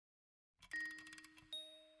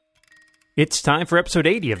It's time for episode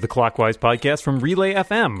 80 of the Clockwise podcast from Relay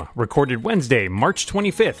FM, recorded Wednesday, March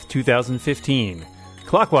 25th, 2015.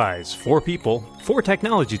 Clockwise, 4 people, 4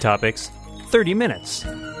 technology topics, 30 minutes.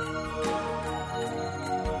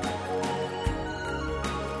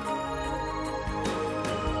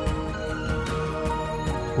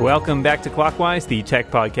 Welcome back to Clockwise, the tech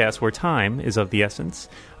podcast where time is of the essence.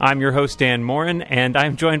 I'm your host, Dan Morin, and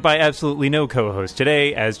I'm joined by absolutely no co-host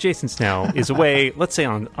today, as Jason Snell is away, let's say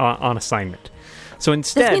on assignment. So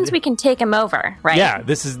instead, this means we can take him over, right? Yeah,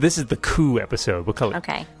 this is the coup episode. We'll call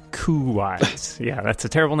it Coup-wise. Yeah, that's a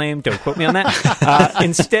terrible name. Don't quote me on that.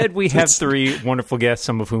 Instead, we have 3 wonderful guests,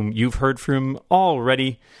 some of whom you've heard from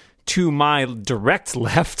already. To my direct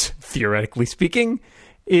left, theoretically speaking,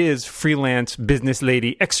 is freelance business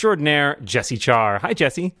lady extraordinaire Jessie Char. Hi,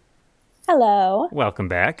 Jessie. Hello. Welcome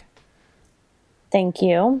back. Thank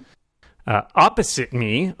you. Opposite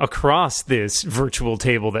me, across this virtual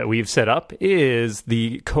table that we've set up, is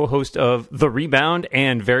the co-host of The Rebound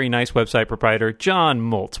and very nice website proprietor, John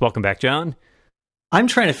Moltz. Welcome back, John. I'm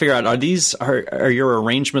trying to figure out, are your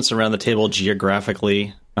arrangements around the table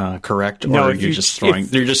geographically correct, or no, you're just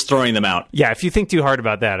throwing them out? Yeah, if you think too hard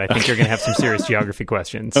about that, I think you're going to have some serious geography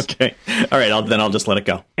questions. Okay. All right, I'll just let it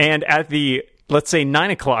go. And at the, let's say,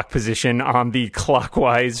 9 o'clock position on the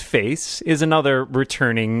Clockwise face is another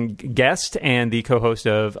returning guest and the co-host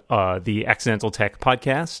of the Accidental Tech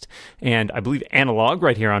podcast, and I believe Analog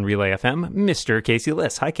right here on Relay FM, Mr. Casey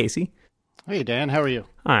Liss. Hi, Casey. Hey, Dan. How are you?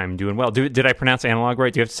 I'm doing well. Did I pronounce analog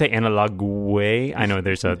right? Do you have to say analog way? I know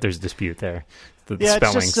there's a dispute there. The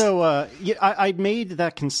spellings. It's just so I made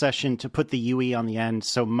that concession to put the UE on the end,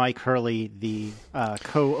 so Mike Hurley, the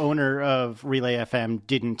co-owner of Relay FM,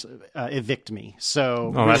 didn't evict me. So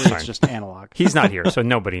really it's just analog. He's not here, so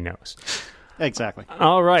nobody knows. Exactly.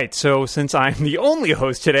 All right. So since I'm the only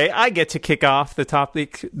host today, I get to kick off the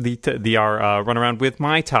topic, our runaround with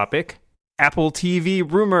my topic. Apple TV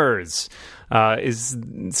rumors.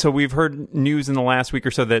 So we've heard news in the last week or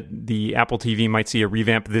so that the Apple TV might see a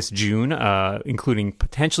revamp this June, including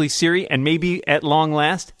potentially Siri and maybe at long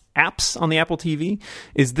last apps on the Apple TV.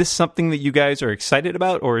 Is this something that you guys are excited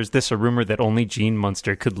about, or is this a rumor that only Gene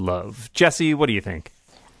Munster could love? Jessie, what do you think?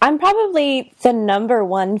 I'm probably the number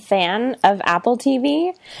 1 fan of Apple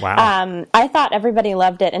TV. Wow. I thought everybody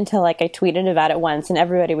loved it until I tweeted about it once, and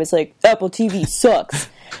everybody was like, Apple TV sucks.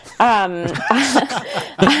 I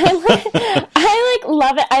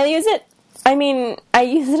love it. I use it. I mean, I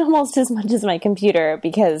use it almost as much as my computer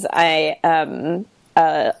because I am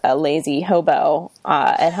a lazy hobo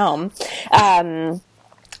at home.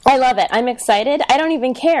 I love it. I'm excited. I don't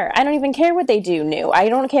even care. I don't even care what they do new. I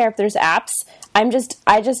don't care if there's apps. I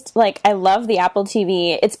love the Apple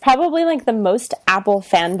TV. It's probably the most Apple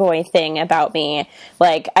fanboy thing about me.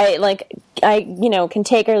 I can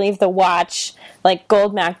take or leave the watch.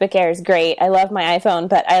 Gold MacBook Air is great. I love my iPhone,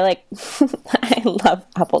 but I love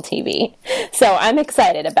Apple TV. So I'm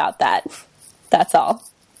excited about that. That's all.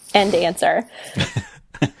 End answer.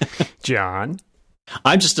 John?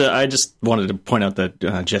 I just wanted to point out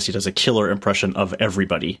that Jessie does a killer impression of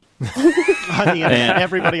everybody. On the internet.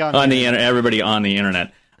 Everybody on the internet. Everybody on the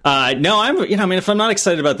internet. No, if I'm not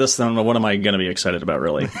excited about this, then what am I going to be excited about,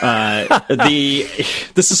 really?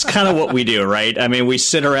 This is kind of what we do, right? I mean, we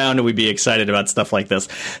sit around and we be excited about stuff like this.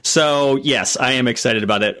 So, yes, I am excited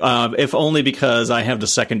about it, if only because I have the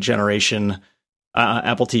 2nd generation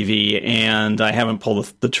Apple TV, and I haven't pulled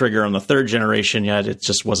the trigger on the 3rd generation yet. It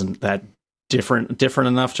just wasn't that different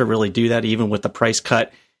enough to really do that, even with the price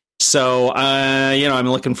cut. So, I'm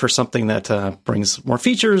looking for something that brings more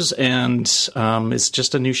features and is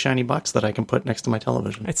just a new shiny box that I can put next to my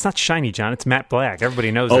television. It's not shiny, John. It's matte black.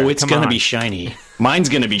 Everybody knows that. Oh, it's going to be shiny. Mine's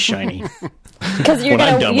going to be shiny. Because you're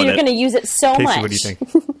going to use it so Casey, much. What do you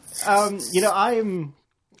think? I'm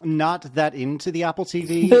not that into the Apple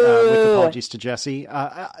TV, with apologies to Jessie.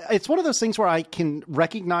 It's one of those things where I can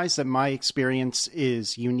recognize that my experience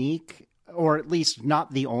is unique, or at least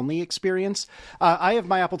not the only experience. I have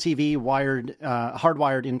my Apple TV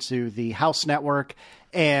hardwired into the house network,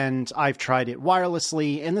 and I've tried it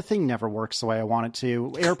wirelessly, and the thing never works the way I want it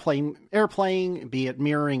to. Airplaying, be it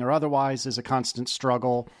mirroring or otherwise, is a constant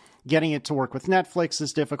struggle. Getting it to work with Netflix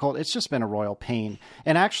is difficult. It's just been a royal pain.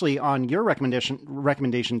 And actually, on your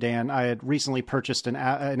recommendation, Dan, I had recently purchased an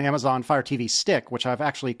Amazon Fire TV stick, which I've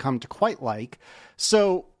actually come to quite like.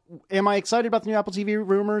 So, am I excited about the new Apple TV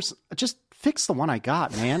rumors? Just fix the one I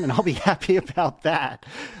got, man, and I'll be happy about that.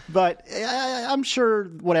 But I'm sure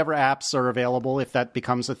whatever apps are available, if that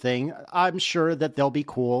becomes a thing, I'm sure that they'll be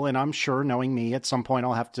cool. And I'm sure, knowing me, at some point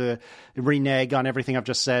I'll have to renege on everything I've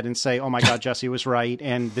just said and say, oh my God, Jessie was right,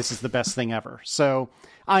 and this is the best thing ever. So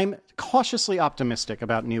I'm cautiously optimistic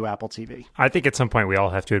about new Apple TV. I think at some point we all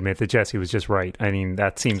have to admit that Jesse was just right. I mean,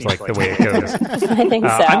 that seems like the way it goes. I think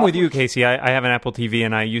so. I'm with you, Casey. I have an Apple TV,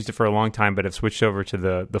 and I used it for a long time, but have switched over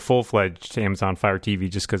to the full-fledged Amazon Fire TV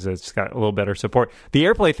just because it's got a little better support. The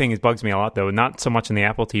AirPlay thing bugs me a lot, though. Not so much in the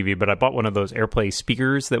Apple TV, but I bought one of those AirPlay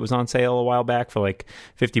speakers that was on sale a while back for like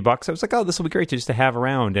 $50. I was like, oh, this will be great to just to have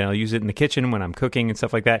around, and I'll use it in the kitchen when I'm cooking and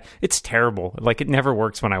stuff like that. It's terrible. Like, it never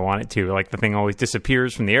works when I want it to. Like, the thing always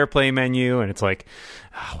disappears from the AirPlay menu, and it's like,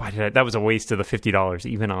 oh, why did that was a waste of the $50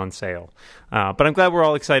 even on sale. But I'm glad we're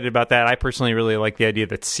all excited about that. I personally really like the idea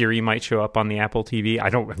that Siri might show up on the Apple TV. I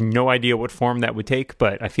have no idea what form that would take,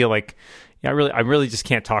 but I feel like I really just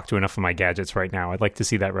can't talk to enough of my gadgets right now. I'd like to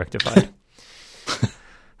see that rectified.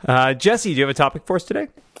 Jesse, do you have a topic for us today?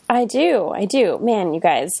 I do. Man, you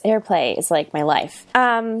guys, AirPlay is like my life.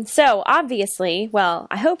 So obviously,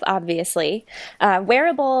 I hope obviously,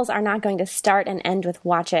 wearables are not going to start and end with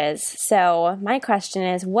watches. So my question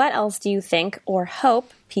is, what else do you think or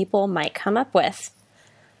hope people might come up with?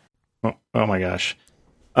 Oh my gosh.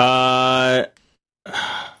 It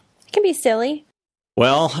can be silly.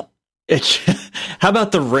 Well, how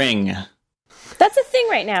about the Ring? That's a thing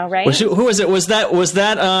right now, right? Who was it? Was that? It was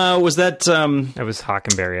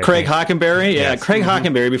Hockenberry. Craig Hockenberry? Yeah, Yes. Craig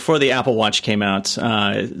Hockenberry, before the Apple Watch came out,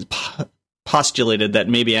 postulated that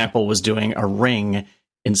maybe Apple was doing a Ring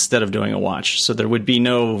instead of doing a watch. So there would be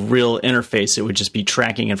no real interface. It would just be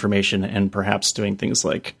tracking information and perhaps doing things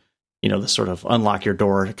like, the sort of unlock your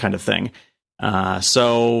door kind of thing.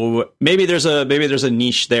 So maybe there's a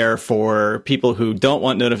niche there for people who don't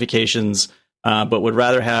want notifications, but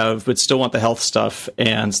would still want the health stuff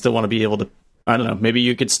and still want to be able to, I don't know, maybe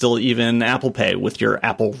you could still even Apple Pay with your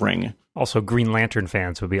Apple Ring. Also, Green Lantern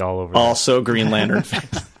fans would be all over Also, Green Lantern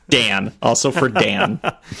fans. Dan. Also for Dan.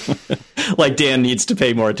 Like Dan needs to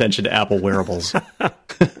pay more attention to Apple wearables.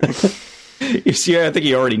 You see, I think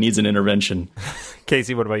he already needs an intervention.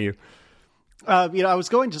 Casey, what about you? I was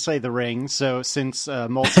going to say the Ring, so since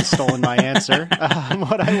Moltz has stolen my answer,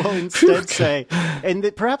 what I will instead say,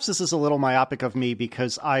 and perhaps this is a little myopic of me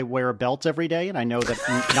because I wear a belt every day, and I know that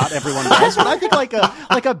not everyone does, but I think like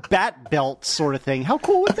a bat belt sort of thing. How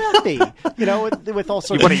cool would that be? With all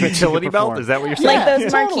sorts of a utility belt? Is that what you're saying? Like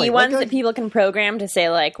those marquee totally. ones that people can program to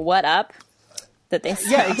say, like, what up? That they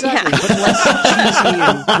Yeah, exactly. But less cheesy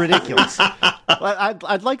and ridiculous.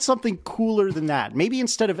 I'd like something cooler than that. Maybe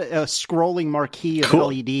instead of a scrolling marquee of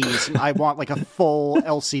LEDs, I want like a full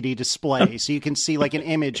LCD display so you can see like an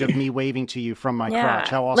image of me waving to you from my crotch.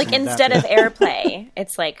 How awesome! Like instead of AirPlay,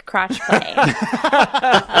 it's like crotch play.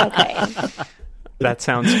 Okay. That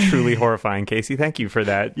sounds truly horrifying, Casey. Thank you for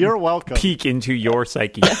that. You're welcome. Peek into your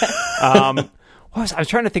psyche. I was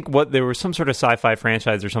trying to think there was some sort of sci-fi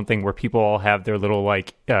franchise or something where people all have their little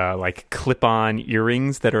like clip-on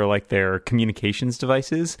earrings that are like their communications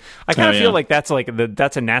devices. I kind of feel like that's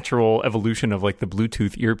that's a natural evolution of like the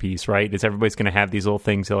Bluetooth earpiece, right? Is everybody's going to have these little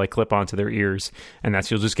things that like clip onto their ears, and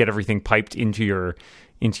you'll just get everything piped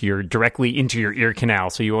directly into your ear canal,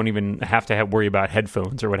 so you won't even have to worry about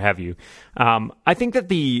headphones or what have you. I think that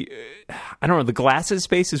the glasses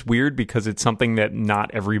space is weird because it's something that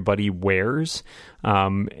not everybody wears.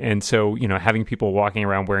 And so, having people walking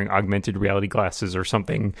around wearing augmented reality glasses or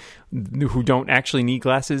something who don't actually need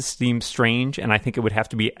glasses seems strange. And I think it would have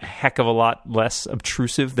to be a heck of a lot less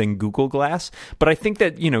obtrusive than Google Glass. But I think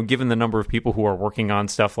that, given the number of people who are working on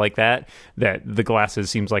stuff like that the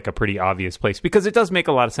glasses seems like a pretty obvious place, because it does make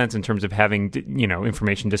a lot of sense in terms of having,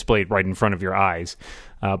 information displayed right in front of your eyes.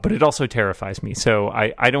 But it also terrifies me. So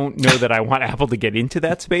I don't know that I want Apple to get into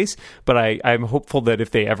that space, but I'm hopeful that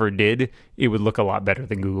if they ever did, it would look a lot better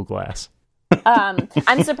than Google Glass. I'm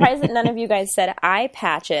surprised that none of you guys said eye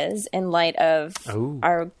patches in light of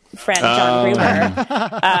our friend John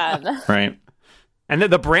Gruber. Right. And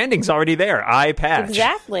the branding's already there. Eye patch.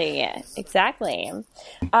 Exactly.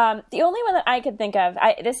 The only one that I could think of,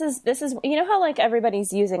 this is how like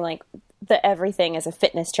everybody's using like the everything as a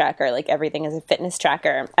fitness tracker, like everything as a fitness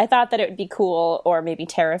tracker. I thought that it would be cool or maybe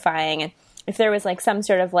terrifying if there was like some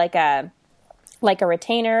sort of like a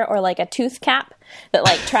retainer or like a tooth cap that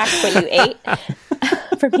like tracks what you ate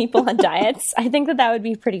for people on diets. I think that would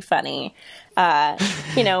be pretty funny.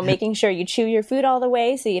 Making sure you chew your food all the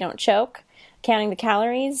way so you don't choke, counting the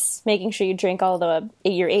calories, making sure you drink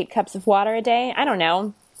your 8 cups of water a day. I don't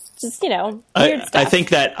know. Just, weird stuff. I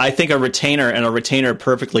think a retainer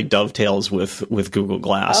perfectly dovetails with Google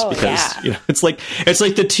Glass because it's like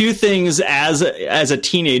the two things as a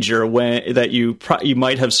teenager that you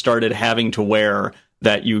might have started having to wear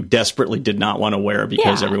that you desperately did not want to wear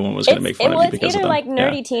because everyone was going to make fun of you because of them. It's either like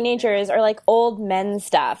nerdy teenagers or like old men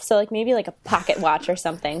stuff. So like maybe like a pocket watch or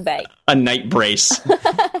something, but a night brace.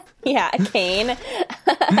 Yeah, a cane.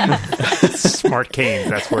 Smart canes,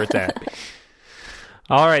 that's where it's at.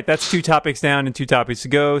 All right, that's 2 topics down and 2 topics to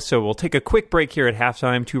go, so we'll take a quick break here at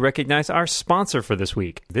halftime to recognize our sponsor for this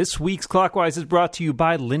week. This week's Clockwise is brought to you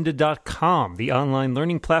by Lynda.com, the online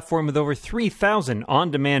learning platform with over 3,000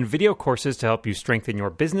 on-demand video courses to help you strengthen your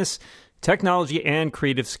business, technology, and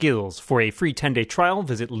creative skills. For a free 10-day trial,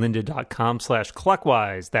 visit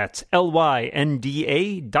lynda.com/clockwise. That's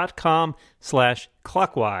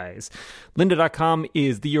lynda.com/clockwise. Lynda.com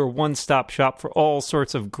is your one-stop shop for all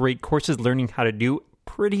sorts of great courses learning how to do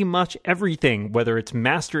pretty much everything, whether it's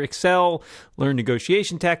master Excel, learn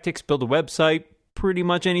negotiation tactics, build a website, pretty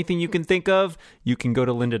much anything you can think of, you can go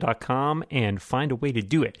to lynda.com and find a way to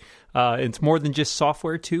do it. It's more than just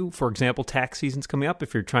software, too. For example, tax season's coming up.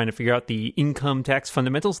 If you're trying to figure out the income tax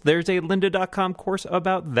fundamentals, there's a lynda.com course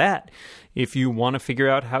about that. If you want to figure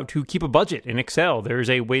out how to keep a budget in Excel, there's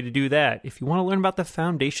a way to do that. If you want to learn about the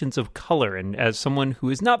foundations of color, and as someone who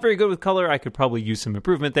is not very good with color, I could probably use some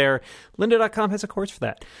improvement there, lynda.com has a course for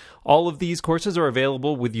that. All of these courses are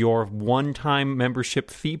available with your one-time membership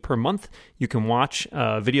fee per month. You can watch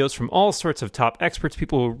videos from all sorts of top experts,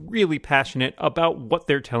 people who are really passionate about what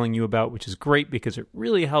they're telling you about, which is great because it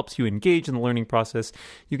really helps you engage in the learning process.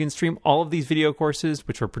 You can stream all of these video courses,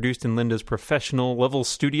 which are produced in Lynda's professional level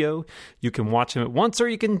studio. You can watch them at once, or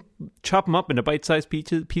you can chop them up into bite-sized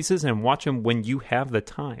pieces and watch them when you have the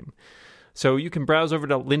time. So you can browse over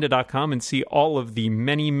to lynda.com and see all of the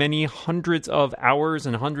many, many hundreds of hours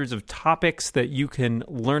and hundreds of topics that you can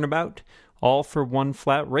learn about, all for one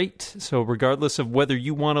flat rate. So regardless of whether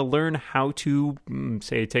you want to learn how to,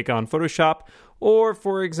 say, take on Photoshop, or,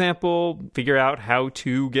 for example, figure out how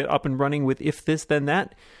to get up and running with If This Then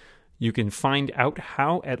That, you can find out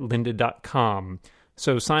how at lynda.com.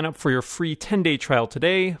 So sign up for your free 10-day trial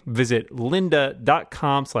today. Visit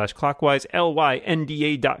lynda.com/clockwise,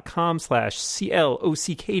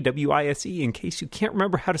 lynda.com/clockwise in case you can't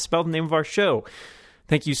remember how to spell the name of our show.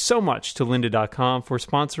 Thank you so much to lynda.com for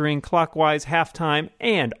sponsoring Clockwise Halftime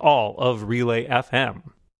and all of Relay FM.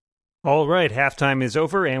 All right, halftime is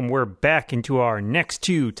over, and we're back into our next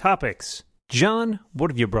 2 topics. John, what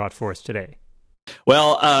have you brought for us today?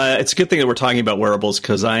 Well, it's a good thing that we're talking about wearables,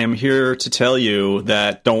 because I am here to tell you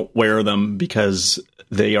that don't wear them because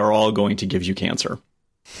they are all going to give you cancer.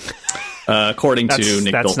 According to Nick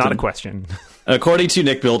Bilton. That's not a question. According to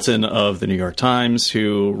Nick Bilton of the New York Times,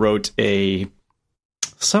 who wrote a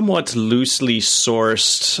somewhat loosely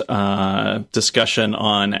sourced discussion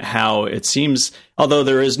on how it seems, although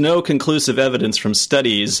there is no conclusive evidence from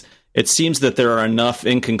studies, it seems that there are enough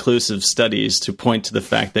inconclusive studies to point to the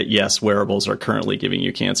fact that, yes, wearables are currently giving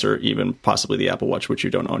you cancer, even possibly the Apple Watch, which you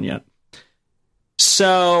don't own yet.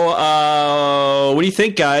 So, what do you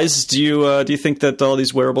think, guys? Do you think that all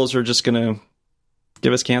these wearables are just going to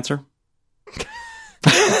give us cancer?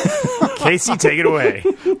 Casey, take it away.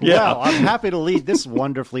 Yeah, well, I'm happy to lead this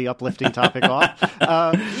wonderfully uplifting topic off.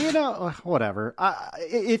 Whatever.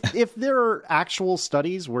 If there are actual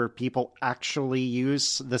studies where people actually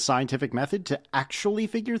use the scientific method to actually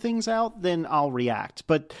figure things out, then I'll react.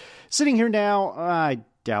 But sitting here now, I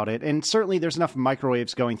doubt it. And certainly there's enough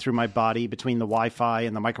microwaves going through my body between the Wi-Fi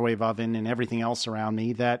and the microwave oven and everything else around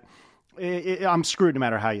me that I'm screwed no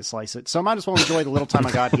matter how you slice it. So I might as well enjoy the little time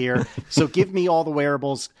I got here. So give me all the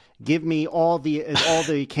wearables. Give me all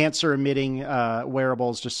the cancer-emitting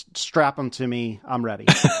wearables. Just strap them to me. I'm ready.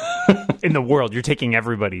 In the world, you're taking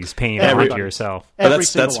everybody's pain onto yourself. Every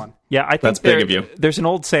single one. Yeah, I think that's big of you. There's an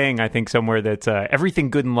old saying, I think, somewhere that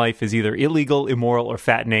everything good in life is either illegal, immoral, or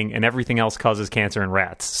fattening, and everything else causes cancer in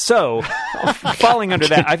rats. So, falling under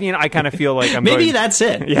that, I mean, I kind of feel like I'm maybe that's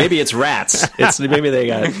it. Yeah. Maybe it's rats. Maybe they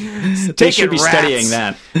should be rats. studying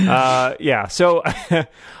that. Yeah, so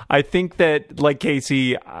I think that, like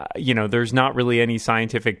Casey, there's not really any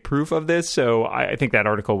scientific proof of this. So I think that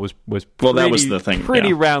article was pretty, that was the thing,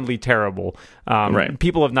 pretty roundly terrible. Right.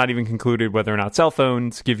 People have not even concluded whether or not cell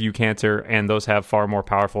phones give you cancer, and those have far more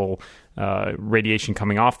powerful radiation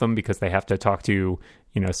coming off them because they have to talk to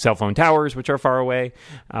cell phone towers, which are far away.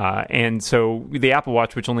 And so the Apple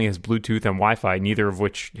Watch, which only has Bluetooth and Wi-Fi, neither of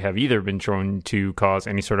which have either been shown to cause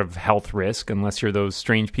any sort of health risk, unless you're those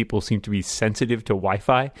strange people who seem to be sensitive to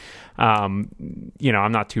Wi-Fi. I'm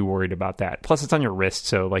not too worried about that. Plus, it's on your wrist,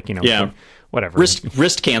 so whatever.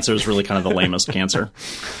 Wrist cancer is really kind of the lamest cancer.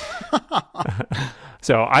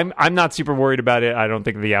 So I'm not super worried about it. I don't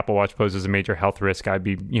think the Apple Watch poses a major health risk. I'd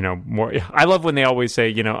be, more. I love when they always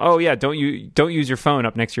say, oh yeah, don't use your phone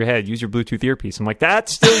up next to your head. Use your Bluetooth earpiece. I'm like, that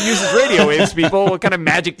still uses radio waves, people. What kind of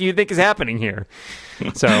magic do you think is happening here?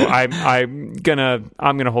 So I'm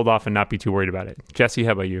gonna hold off and not be too worried about it. Jesse,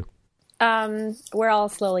 how about you? We're all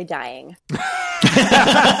slowly dying. You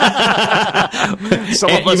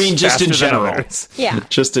mean just in general? Yeah,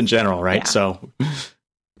 just in general, right? Yeah. So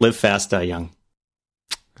live fast, die young.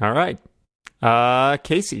 All right.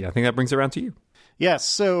 Casey, I think that brings it around to you. Yes,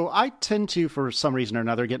 so I tend to, for some reason or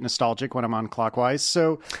another, get nostalgic when I'm on Clockwise.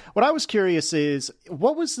 So what I was curious is,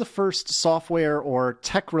 what was the first software or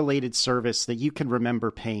tech-related service that you can remember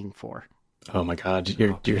paying for? Oh my God,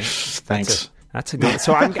 you're thanks. That's a good.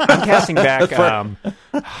 So I'm casting back.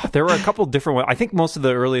 There were a couple different ones. I think most of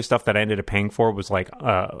the earliest stuff that I ended up paying for was like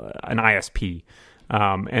an ISP.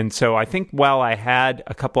 And so I think while I had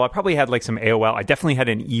a couple, I probably had like some AOL. I definitely had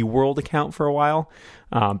an eWorld account for a while,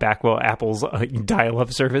 back while Apple's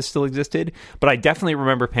dial-up service still existed. But I definitely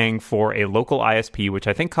remember paying for a local ISP, which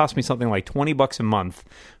I think cost me something like $20 a month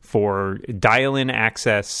for dial-in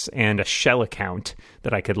access and a shell account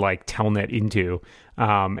that I could like telnet into.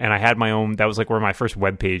 And I had my own, that was like where my first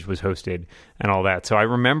web page was hosted and all that. So I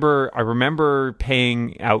remember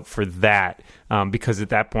paying out for that, because at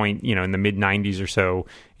that point, in the mid 90s or so,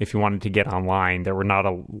 if you wanted to get online, there were not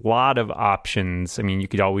a lot of options. I mean, you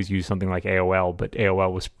could always use something like AOL, but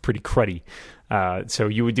AOL was pretty cruddy. So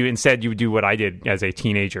you would do what I did as a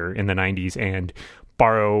teenager in the 90s and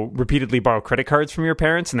repeatedly borrow credit cards from your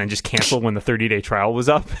parents and then just cancel when the 30-day trial was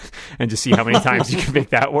up and just see how many times you can make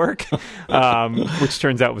that work, which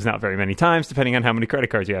turns out was not very many times, depending on how many credit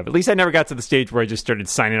cards you have. At least I never got to the stage where I just started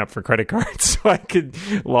signing up for credit cards so I could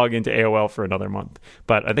log into AOL for another month.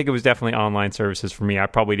 But I think it was definitely online services for me. I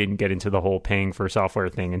probably didn't get into the whole paying for software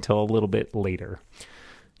thing until a little bit later.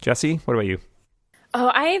 Jesse, what about you? Oh,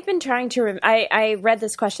 I've been trying to... I read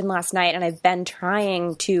this question last night, and I've been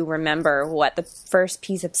trying to remember what the first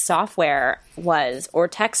piece of software was or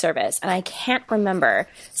tech service, and I can't remember.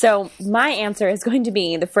 So my answer is going to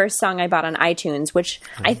be the first song I bought on iTunes, which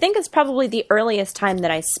I think is probably the earliest time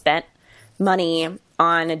that I spent money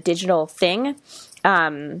on a digital thing.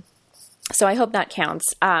 So I hope that counts.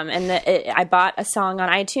 I bought a song on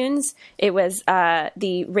iTunes. It was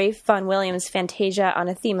the Ralph Vaughan Williams Fantasia on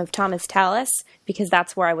a theme of Thomas Tallis, because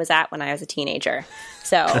that's where I was at when I was a teenager.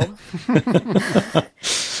 So,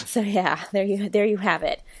 so yeah, there you have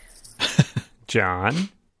it. John?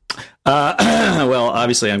 Well,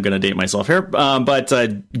 obviously I'm going to date myself here, but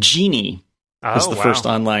Genie was the first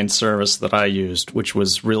online service that I used, which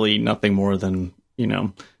was really nothing more than,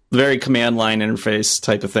 very command line interface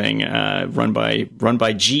type of thing, run by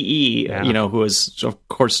GE, who has, of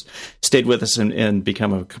course, stayed with us and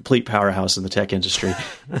become a complete powerhouse in the tech industry.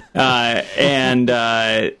 The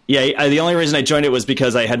only reason I joined it was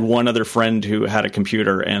because I had one other friend who had a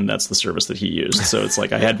computer, and that's the service that he used. So it's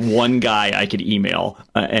like I had one guy I could email,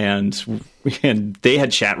 and they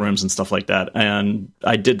had chat rooms and stuff like that. And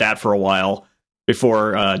I did that for a while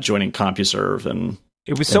before joining CompuServe. And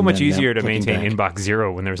it was so much easier to maintain Inbox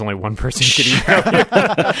Zero when there was only one person who could email.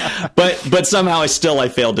 but somehow I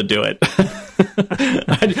failed to do it.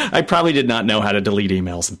 I probably did not know how to delete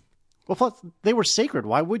emails. Well, plus, they were sacred.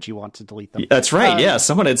 Why would you want to delete them? That's right. Yeah,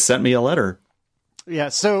 someone had sent me a letter. Yeah,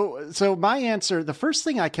 so my answer, the first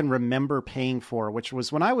thing I can remember paying for, which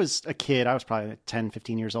was when I was a kid, I was probably 10,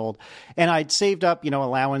 15 years old, and I'd saved up,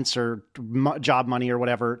 allowance or job money or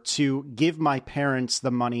whatever to give my parents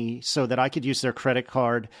the money so that I could use their credit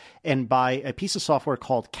card and buy a piece of software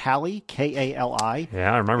called Kali, Kali.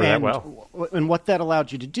 Yeah, I remember that well. And what that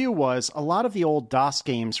allowed you to do was a lot of the old DOS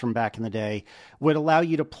games from back in the day would allow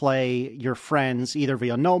you to play your friends either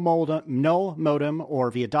via null modem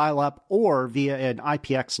or via dial-up or via an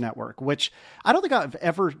IPX network, which I don't think I've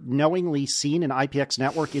ever knowingly seen an IPX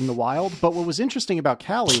network in the wild. But what was interesting about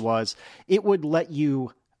Kali was it would let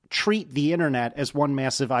you treat the internet as one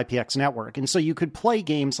massive IPX network. And so you could play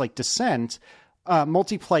games like Descent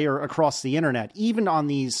multiplayer across the internet, even on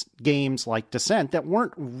these games like Descent that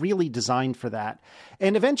weren't really designed for that.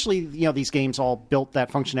 And eventually, these games all built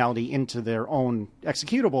that functionality into their own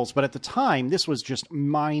executables. But at the time, this was just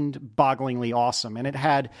mind-bogglingly awesome. And it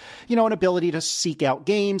had, an ability to seek out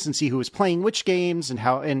games and see who was playing which games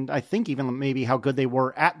and I think even maybe how good they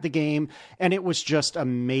were at the game. And it was just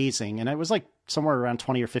amazing. And it was like somewhere around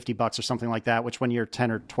 $20 or $50 or something like that, which when you're 10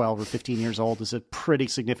 or 12 or 15 years old is a pretty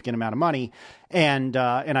significant amount of money. And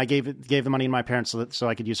I gave the money to my parents so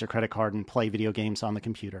I could use their credit card and play video games on the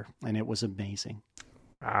computer. And it was amazing.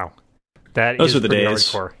 Wow. Those were the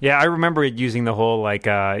days. Hardcore. Yeah, I remember it using the whole like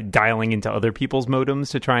dialing into other people's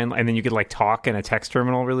modems to try and then you could like talk in a text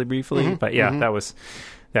terminal really briefly. But yeah, that was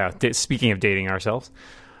speaking of dating ourselves.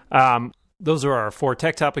 Those are our 4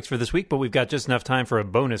 tech topics for this week, but we've got just enough time for a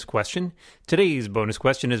bonus question. Today's bonus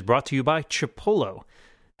question is brought to you by Chipolo.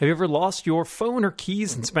 Have you ever lost your phone or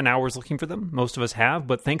keys and spent hours looking for them? Most of us have,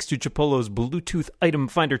 but thanks to Chipolo's Bluetooth item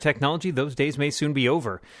finder technology, those days may soon be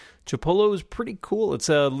over. Chipolo is pretty cool. It's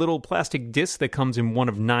a little plastic disc that comes in one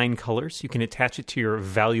of 9 colors. You can attach it to your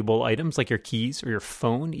valuable items like your keys or your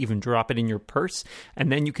phone, even drop it in your purse,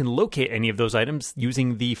 and then you can locate any of those items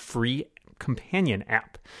using the free companion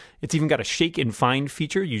app. It's even got a shake and find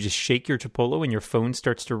feature. You just shake your Chipolo and your phone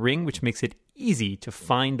starts to ring, which makes it easy to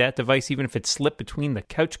find that device even if it's slipped between the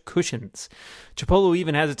couch cushions. Chipolo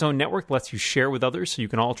even has its own network, lets you share with others so you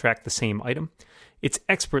can all track the same item. It's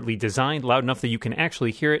expertly designed, loud enough that you can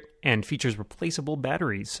actually hear it, and features replaceable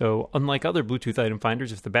batteries. So unlike other Bluetooth item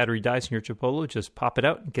finders, if the battery dies in your Chipolo, just pop it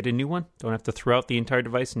out and get a new one. Don't have to throw out the entire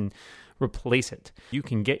device and replace it. You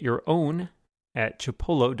can get your own at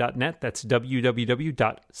chipolo.net. That's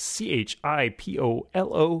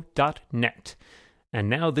www.chipolo.net. And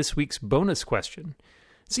now this week's bonus question.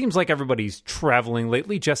 Seems like everybody's traveling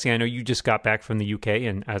lately. Jesse, I know you just got back from the UK,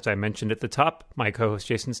 and as I mentioned at the top, my co-host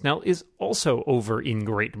Jason Snell is also over in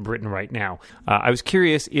Great Britain right now. I was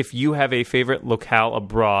curious if you have a favorite locale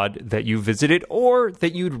abroad that you visited or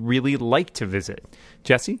that you'd really like to visit.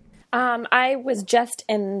 Jesse? I was just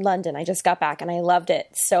in London. I just got back, and I loved it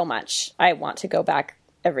so much. I want to go back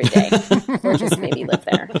every day, or just maybe live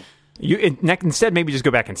there. Instead, maybe just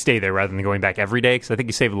go back and stay there rather than going back every day, because I think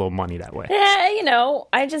you save a little money that way. Yeah,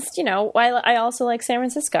 I also like San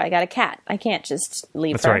Francisco. I got a cat. I can't just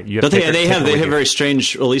leave That's her. right. They have very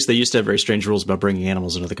strange, at least they used to have very strange rules about bringing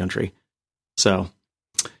animals into the country. So,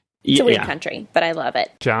 it's a weird country, but I love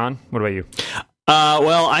it. John, what about you?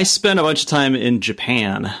 Well, I spent a bunch of time in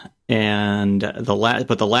Japan. And the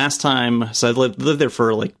last time, so I lived there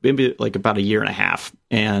for maybe about a year and a half.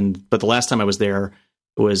 But the last time I was there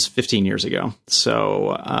was 15 years ago. So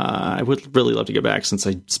I would really love to go back since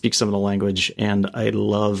I speak some of the language and I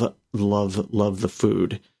love the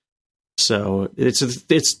food. So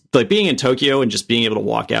it's like being in Tokyo and just being able to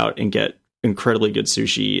walk out and get incredibly good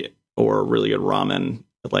sushi or really good ramen,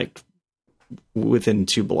 like within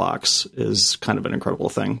 2 blocks is kind of an incredible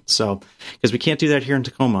thing. So, because we can't do that here in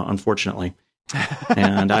Tacoma, unfortunately.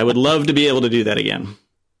 And I would love to be able to do that again.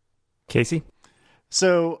 Casey?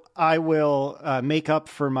 So I will make up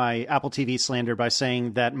for my Apple TV slander by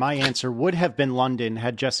saying that my answer would have been London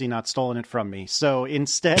had Jesse not stolen it from me. So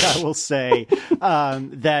instead, I will say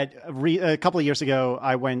that a couple of years ago,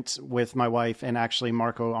 I went with my wife and actually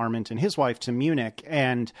Marco Arment and his wife to Munich.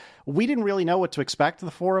 And we didn't really know what to expect,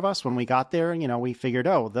 the 4 of us, when we got there. You know, we figured,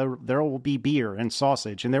 there will be beer and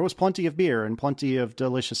sausage. And there was plenty of beer and plenty of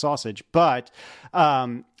delicious sausage. But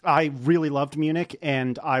I really loved Munich,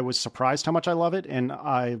 and I was surprised how much I love it, and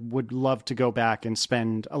I would love to go back and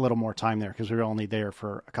spend a little more time there because we were only there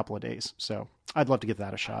for a couple of days. So I'd love to give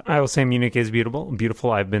that a shot. I will say Munich is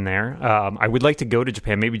beautiful. I've been there. I would like to go to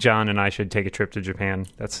Japan. Maybe John and I should take a trip to Japan.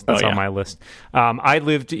 That's on my list. I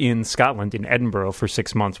lived in Scotland, in Edinburgh, for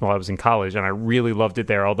 6 months while I was in college, and I really loved it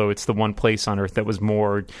there, although it's the one place on earth that was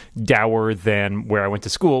more dour than where I went to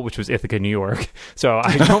school, which was Ithaca, New York. So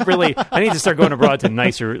I need to start going abroad to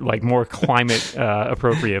nicer, like more climate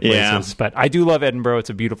appropriate places. Yeah. But I do love Edinburgh. It's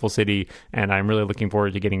a beautiful city, and I'm really looking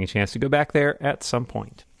forward to getting a chance to go back there at some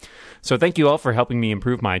point. So thank you all for helping me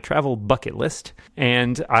improve my travel bucket list.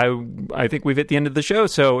 And I think we've hit the end of the show,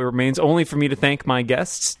 so it remains only for me to thank my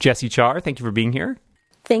guests. Jesse Char, thank you for being here.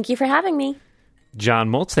 Thank you for having me. John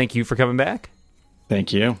Moltz, thank you for coming back.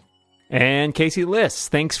 Thank you. And Casey Liss,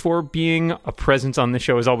 thanks for being a presence on the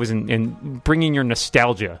show, as always, and bringing your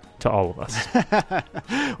nostalgia to all of us.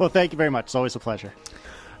 Well, thank you very much. It's always a pleasure.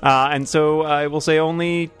 And so I will say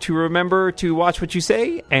only to remember to watch what you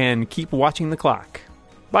say and keep watching the clock.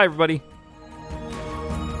 Bye, everybody.